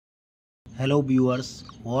Hello viewers,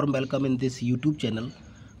 warm welcome in this YouTube channel.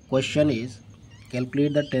 Question is,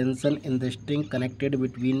 calculate the tension in the string connected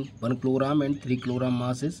between 1 kilogram and 3 kilogram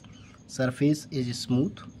masses. Surface is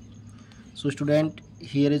smooth. So student,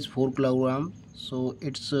 here is 4 kilogram. So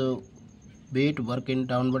its weight work in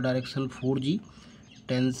downward direction 4g.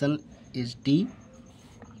 Tension is T.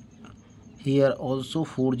 Here also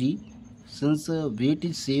 4g. Since weight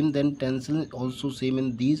is same, then tension is also same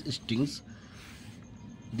in these strings.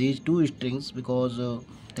 These two strings, because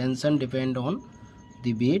tension depend on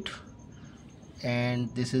the weight, and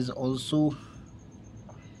this is also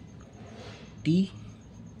T.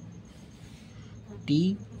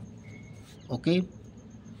 Okay,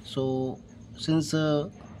 so since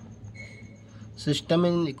system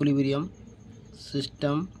in equilibrium,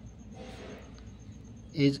 system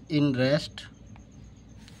is in rest,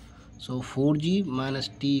 so 4g minus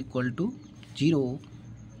T equal to 0,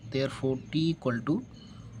 therefore T equal to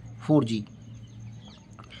 4g.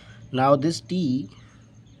 Now this T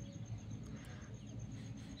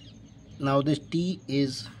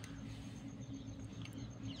is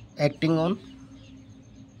acting on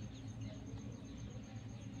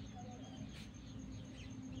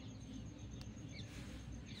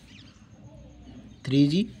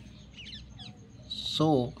 (3g).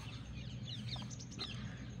 So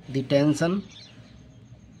the tension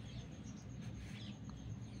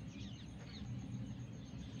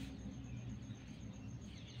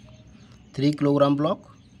 (3 kilogram block).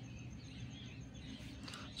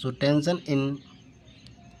 So tension in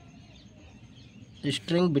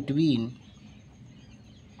string between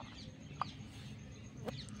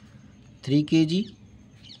 3 kg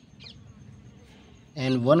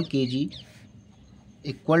and 1 kg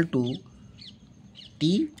equal to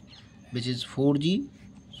T, which is 4g.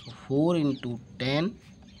 So 4 into 10,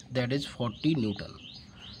 that is 40 Newton.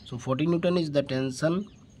 So 40 Newton is the tension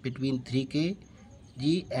between 3 kg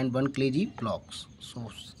and 1 kg blocks. So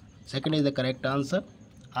second is the correct answer.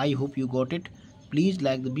 I hope you got it. Please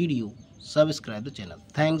like the video, subscribe the channel.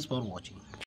 Thanks for watching.